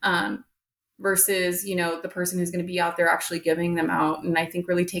 Versus, the person who's going to be out there actually giving them out. And I think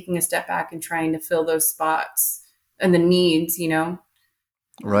really taking a step back and trying to fill those spots and the needs. Um,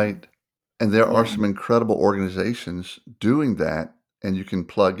 right. And there are yeah. some incredible organizations doing that, and you can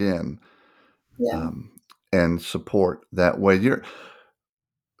plug in, Yeah. um, and support that way.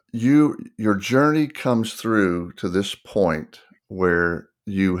 Your journey comes through to this point where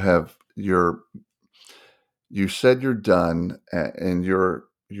you said you're done, and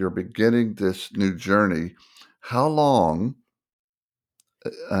you're beginning this new journey. How long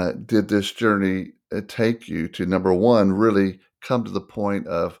did this journey take you to, number one, really come to the point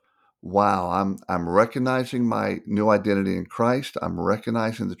of, wow, I'm recognizing my new identity in Christ. I'm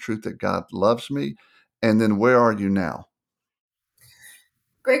recognizing the truth that God loves me. And then where are you now?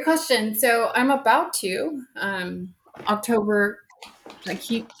 Great question. So I'm about to, October, I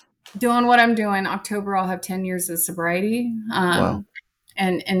keep doing what I'm doing. October, I'll have 10 years of sobriety, Wow.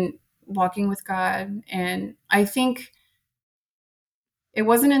 and walking with God. And I think it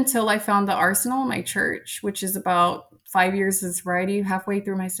wasn't until I found the Arsenal in my church, which is about 5 years of sobriety, halfway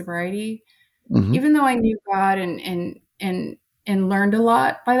through my sobriety, Hmm. even though I knew God and learned a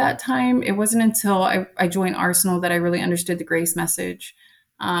lot by that time, it wasn't until I joined Arsenal that I really understood the grace message.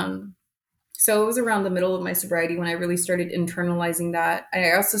 Um, so it was around the middle of my sobriety when I really started internalizing that.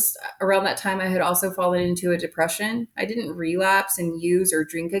 I also, around that time, I had also fallen into a depression. I didn't relapse and use or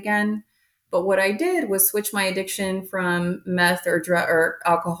drink again. But what I did was switch my addiction from meth or drug or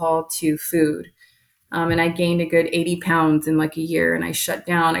alcohol to food. And I gained a good 80 pounds in like a year, and I shut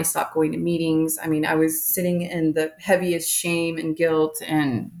down. I stopped going to meetings. I mean, I was sitting in the heaviest shame and guilt,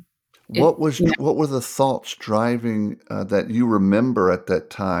 and it, What were the thoughts driving that you remember at that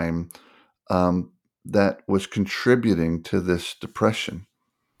time, um, that was contributing to this depression?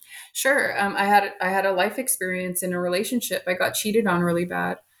 sure. I had a life experience in a relationship. I got cheated on really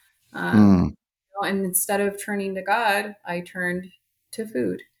bad. Mm, And instead of turning to God, I turned to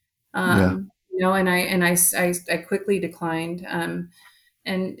food. yeah. And I quickly declined. And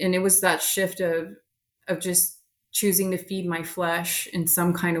it was that shift of just choosing to feed my flesh in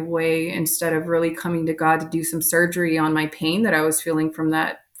some kind of way instead of really coming to God to do some surgery on my pain that I was feeling from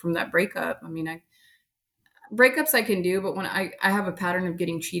that breakup. I mean, breakups I can do, but when I have a pattern of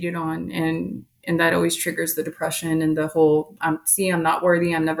getting cheated on, and that always triggers the depression and the whole I'm not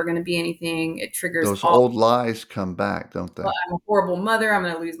worthy, I'm never going to be anything. It triggers Those all. old lies come back, don't they? I'm a horrible mother, I'm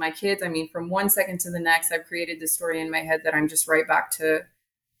going to lose my kids. I mean, from one second to the next, I've created this story in my head that I'm just right back to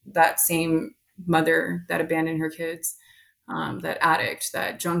that same mother that abandoned her kids, that addict,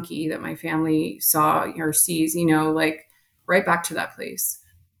 that junkie that my family saw or sees, like right back to that place.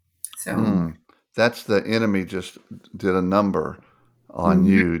 So Mm. That's the enemy just did a number on mhm.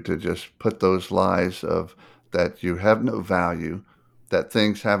 you to just put those lies of that you have no value, that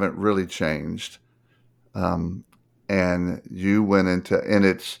things haven't really changed, um, and you went into, and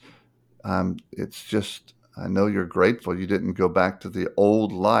it's just I know you're grateful you didn't go back to the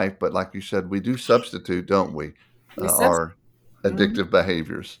old life, but like you said, we do substitute, don't we? We subs- Our mhm. addictive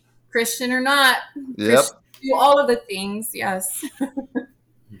behaviors. Christian or not, Christian Yep, do all of the things. Yes. Yeah.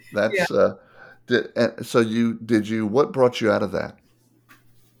 that's. So you? What brought you out of that?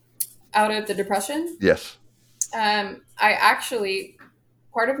 Out of the depression, Yes. I actually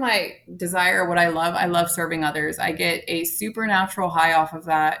part of my desire, what I love serving others. I get a supernatural high off of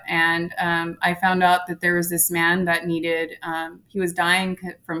that. And I found out that there was this man that needed, he was dying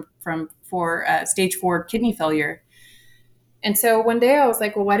for stage 4 kidney failure. And so one day I was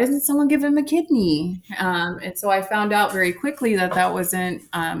like, well, why doesn't someone give him a kidney? And so I found out very quickly that that wasn't,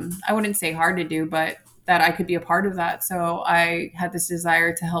 I wouldn't say hard to do, but that I could be a part of that. So I had this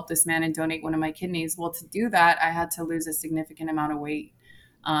desire to help this man and donate one of my kidneys. Well, to do that, I had to lose a significant amount of weight.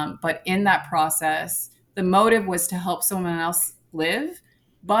 But in that process, the motive was to help someone else live.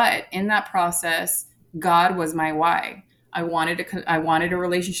 But in that process, God was my why. I wanted a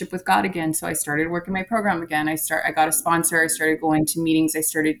relationship with God again, so I started working my program again. I got a sponsor. I started going to meetings. I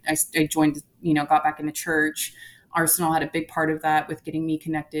joined, got back into church. Arsenal had a big part of that with getting me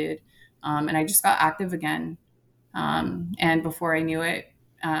connected, and I just got active again. And before I knew it,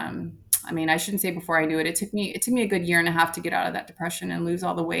 I shouldn't say before I knew it. It took me a good year and a half to get out of that depression and lose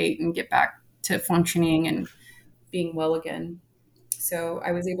all the weight and get back to functioning and being well again. So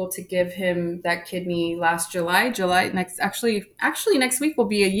I was able to give him that kidney last July. July next, actually next week will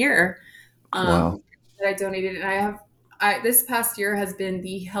be a year Wow. that I donated, and this past year has been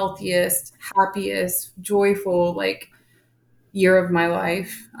the healthiest, happiest, joyful year of my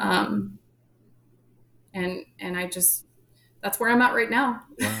life. And I just that's where I'm at right now.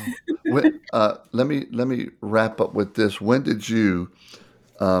 Wow. Let me wrap up with this. When did you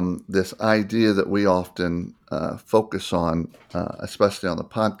this idea that we often focus on, especially on the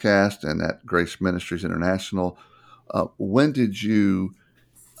podcast and at Grace Ministries International? When did you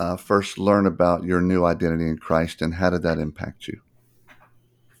first learn about your new identity in Christ, and how did that impact you?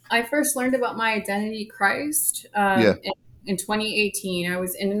 I first learned about my identity in Christ Yeah. in 2018. I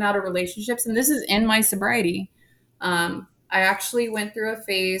was in and out of relationships, and this is in my sobriety. I actually went through a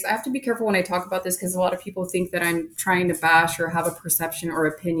phase. I have to be careful when I talk about this because a lot of people think that I'm trying to bash or have a perception or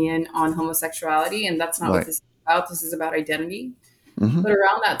opinion on homosexuality, and that's not what Right. this is about. This is about identity. Hmm. But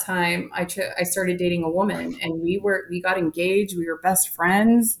around that time, I started dating a woman, and we got engaged. We were best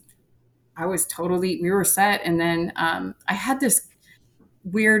friends. We were set, and then I had this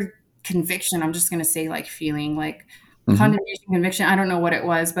weird conviction. I'm just going to say feeling Hmm. condemnation, conviction. I don't know what it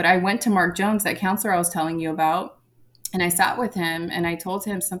was, but I went to Mark Jones, that counselor I was telling you about, and I sat with him and I told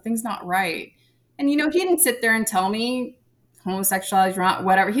him something's not right. And, he didn't sit there and tell me homosexuality is wrong,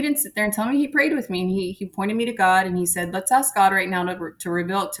 whatever. He didn't sit there and tell me. He prayed with me, and he pointed me to God, and he said, let's ask God right now to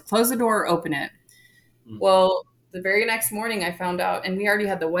reveal it, to close the door or open it. Well, the very next morning I found out, and we already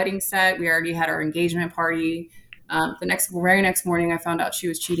had the wedding set. We already had our engagement party. The very next morning I found out she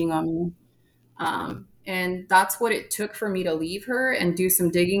was cheating on me. And that's what it took for me to leave her and do some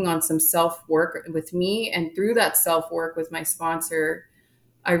digging on some self work with me. And through that self work with my sponsor,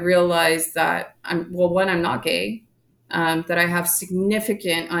 I realized that I'm not gay, that I have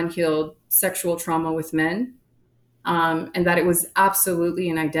significant unhealed sexual trauma with men, and that it was absolutely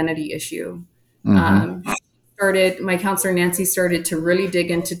an identity issue. Hmm. Um, my counselor Nancy started to really dig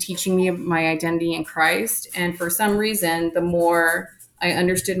into teaching me my identity in Christ. And for some reason, the more I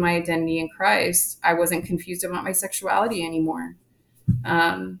understood my identity in Christ, I wasn't confused about my sexuality anymore.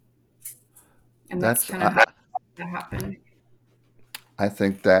 Um, and that's That's kind of how that happened. I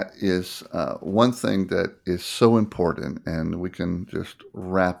think that is one thing that is so important, and we can just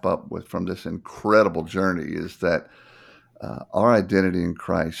wrap up with from this incredible journey is that our identity in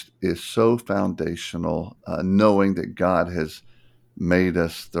Christ is so foundational, knowing that God has made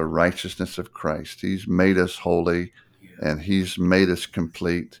us the righteousness of Christ. He's made us holy, and He's made us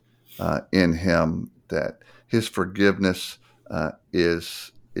complete in Him. That His forgiveness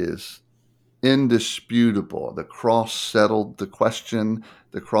is indisputable. The cross settled the question.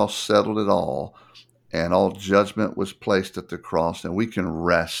 The cross settled it all, and all judgment was placed at the cross. And we can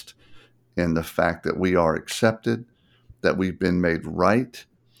rest in the fact that we are accepted, that we've been made right.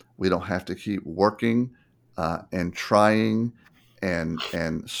 We don't have to keep working and trying and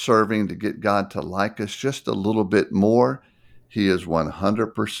serving to get God to like us just a little bit more. He is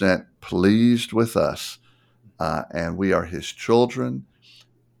 100% pleased with us, and we are His children,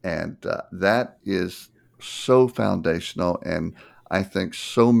 and that is so foundational. And I think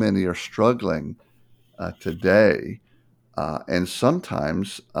so many are struggling today, and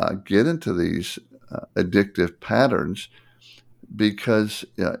sometimes get into these addictive patterns because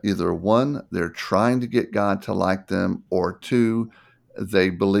either one, they're trying to get God to like them, or two, they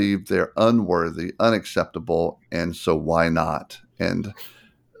believe they're unworthy, unacceptable, and so why not? And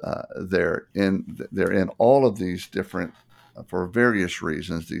they're in all of these different, for various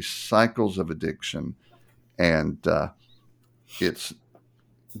reasons, these cycles of addiction, and it's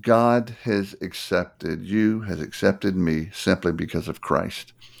God has accepted you, has accepted me simply because of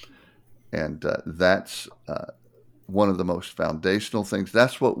Christ, and that's one of the most foundational things.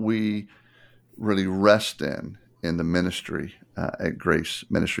 That's what we really rest in the ministry at Grace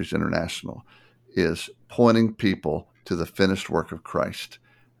Ministries International, is pointing people to the finished work of Christ.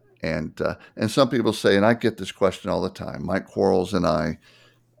 And some people say, and I get this question all the time. Mike Quarles and I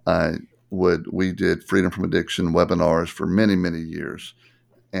we did freedom from addiction webinars for many, many years,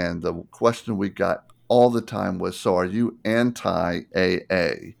 and the question we got all the time was, "So are you anti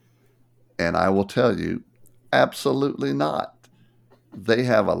AA?" And I will tell you, absolutely not. They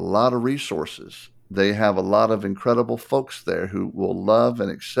have a lot of resources. They have a lot of incredible folks there who will love and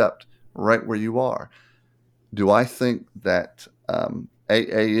accept right where you are. Do I think that AA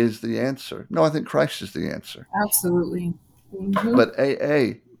is the answer? No, I think Christ is the answer. Absolutely. Hmm. But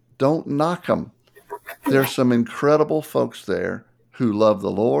AA, don't knock them. There's some incredible folks there who love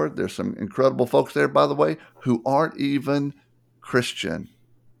the Lord. There's some incredible folks there, by the way, who aren't even Christian.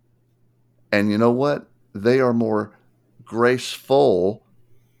 And you know what? They are more graceful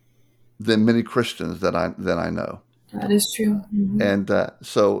than many Christians that I know. That is true. Hmm. And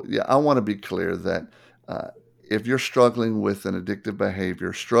so, yeah, I want to be clear that uh, if you're struggling with an addictive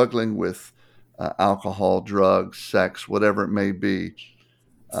behavior, struggling with alcohol, drugs, sex, whatever it may be,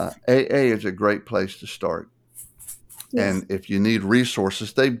 AA is a great place to start. Yes. And if you need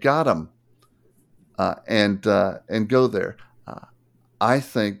resources, they've got them, and go there. Uh, I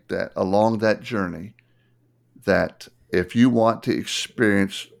think that along that journey, that if you want to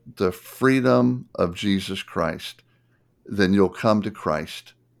experience the freedom of Jesus Christ, then you'll come to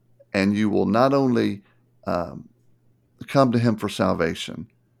Christ, and you will not only um, come to Him for salvation,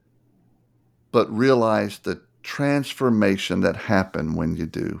 but realize the transformation that happened when you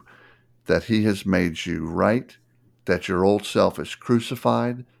do, that He has made you right, that your old self is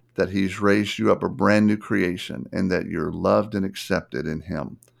crucified, that He's raised you up a brand new creation, and that you're loved and accepted in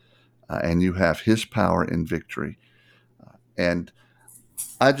Him, and you have His power and victory. And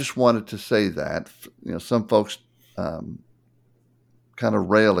I just wanted to say that, some folks um, kind of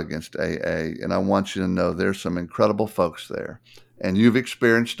rail against AA, and I want you to know there's some incredible folks there, and you've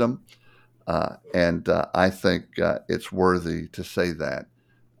experienced them, and I think it's worthy to say that.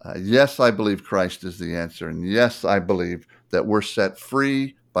 Yes, I believe Christ is the answer, and yes, I believe that we're set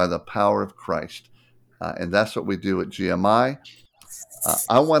free by the power of Christ, and that's what we do at GMI.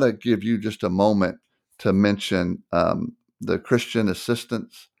 I want to give you just a moment to mention the Christian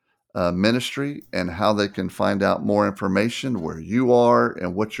Assistance Ministry and how they can find out more information, where you are,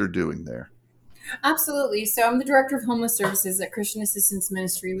 and what you're doing there. Absolutely. So I'm the director of homeless services at Christian Assistance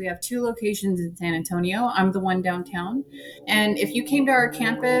Ministry. We have two locations in San Antonio. I'm the one downtown. And if you came to our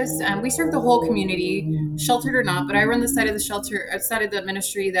campus, we serve the whole community, sheltered or not, but I run the side of the shelter, side of the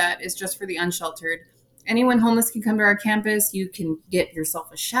ministry that is just for the unsheltered. Anyone homeless can come to our campus. You can get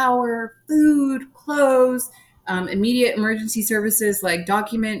yourself a shower, food, clothes, immediate emergency services like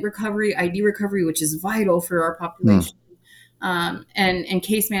document recovery, ID recovery, which is vital for our Hmm. population, and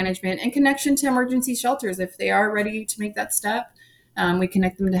case management and connection to emergency shelters if they are ready to make that step. We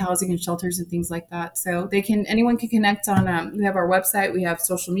connect them to housing and shelters and things like that. So anyone can connect on. We have our website. We have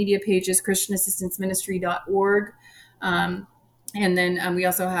social media pages, ChristianAssistanceMinistry.org. Um, and then we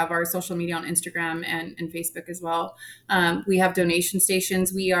also have our social media on Instagram and Facebook as well. We have donation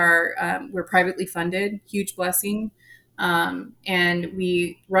stations. We're privately funded, huge blessing, and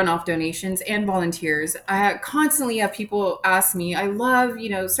we run off donations and volunteers. I constantly have people ask me, I love,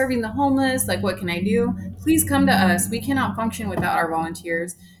 serving the homeless. Like, what can I do? Please come to us. We cannot function without our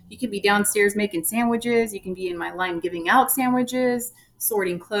volunteers. You can be downstairs making sandwiches. You can be in my line giving out sandwiches,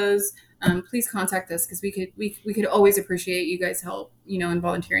 sorting clothes. Please contact us because we could always appreciate you guys' help, in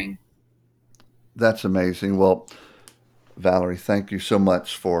volunteering. That's amazing. Well, Valerie, thank you so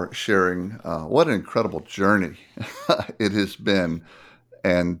much for sharing. What an incredible journey it has been.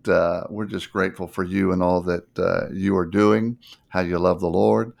 And we're just grateful for you and all that you are doing, how you love the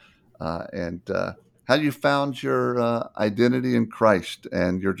Lord, and how you found your identity in Christ.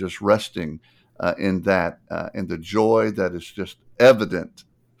 And you're just resting in that, in the joy that is just evident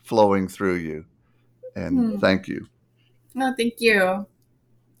flowing through you. And Hmm. thank you. No, thank you.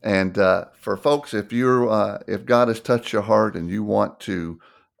 And for folks, if God has touched your heart and you want to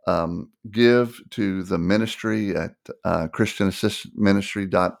give to the ministry at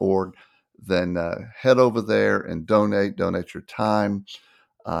christianassistmentministry.org, then head over there and donate your time.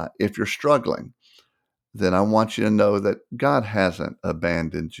 If you're struggling, then I want you to know that God hasn't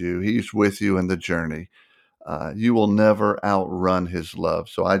abandoned you. He's with you in the journey. You will never outrun his love.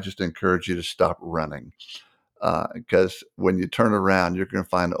 So I just encourage you to stop running, because when you turn around, you're going to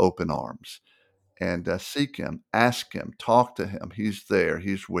find open arms. And seek him, ask him, talk to him. He's there.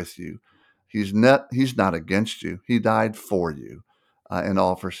 He's with you. He's not against you. He died for you, and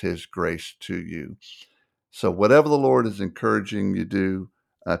offers his grace to you. So whatever the Lord is encouraging you to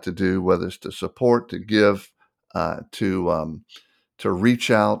do, whether it's to support, to give, to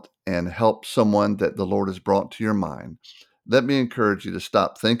reach out and help someone that the Lord has brought to your mind, let me encourage you to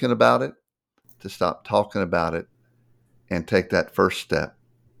stop thinking about it, to stop talking about it, and take that first step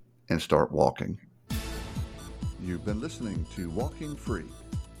and start walking. You've been listening to Walking Free,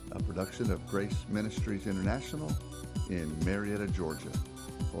 a production of Grace Ministries International in Marietta, Georgia.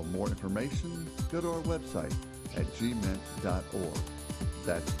 For more information, go to our website at gmint.org.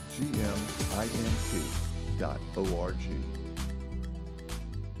 That's gmint.org.